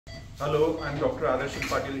Hello, I am Dr. Adarsh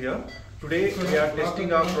Patil here. Today we are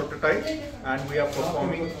testing our prototype and we are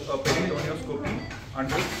performing a peritoneoscopy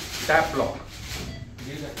under tap block.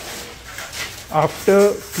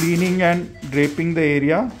 After cleaning and draping the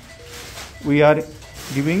area, we are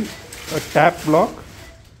giving a tap block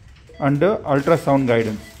under ultrasound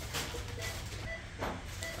guidance.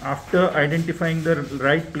 After identifying the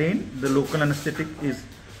right plane, the local anesthetic is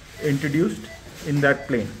introduced in that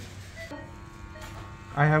plane.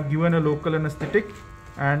 I have given a local anesthetic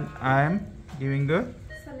and I am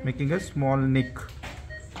making a small nick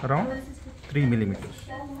around 3 millimeters.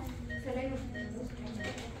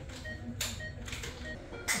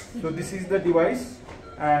 So this is the device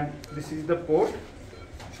and this is the port,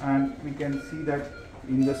 and we can see that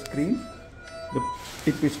in the screen the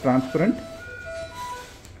tip is transparent.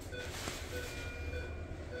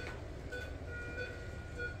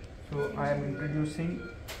 So I am introducing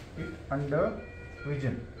it under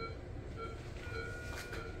vision.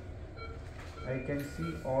 I can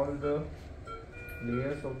see all the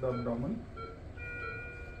layers of the abdomen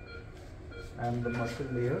and the muscle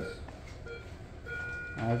layers,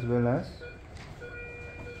 as well as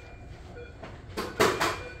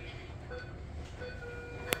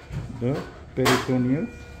the peritoneal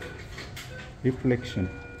reflection.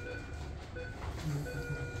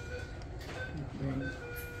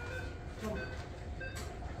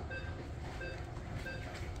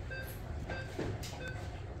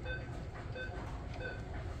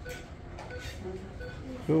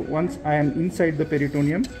 So once I am inside the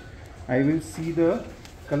peritoneum, I will see the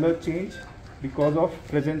color change because of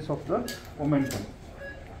presence of the momentum.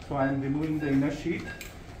 So I am removing the inner sheet.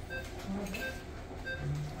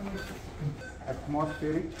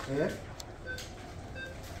 Atmospheric air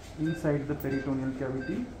inside the peritoneal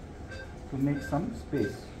cavity to make some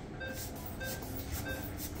space.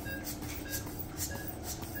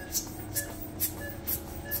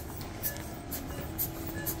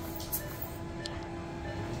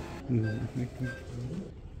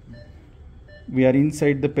 We are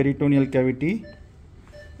inside the peritoneal cavity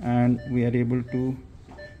and we are able to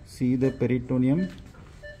see the peritoneum,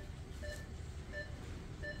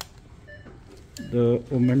 the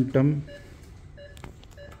omentum,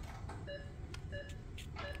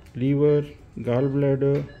 liver,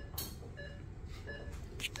 gallbladder,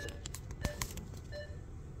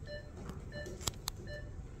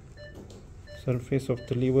 surface of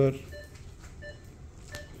the liver.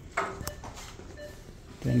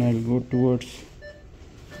 Then I'll go towards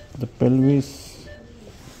the pelvis,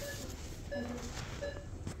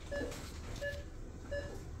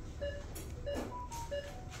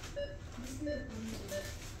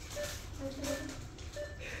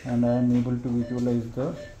 and I am able to visualize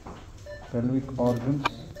the pelvic organs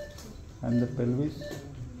and the pelvis.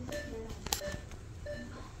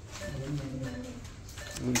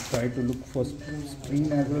 We'll try to look for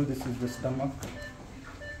spleen as well. This is the stomach.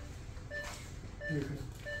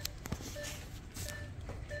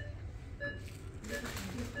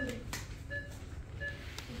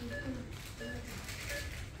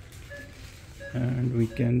 And we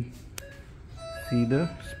can see the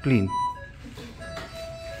spleen.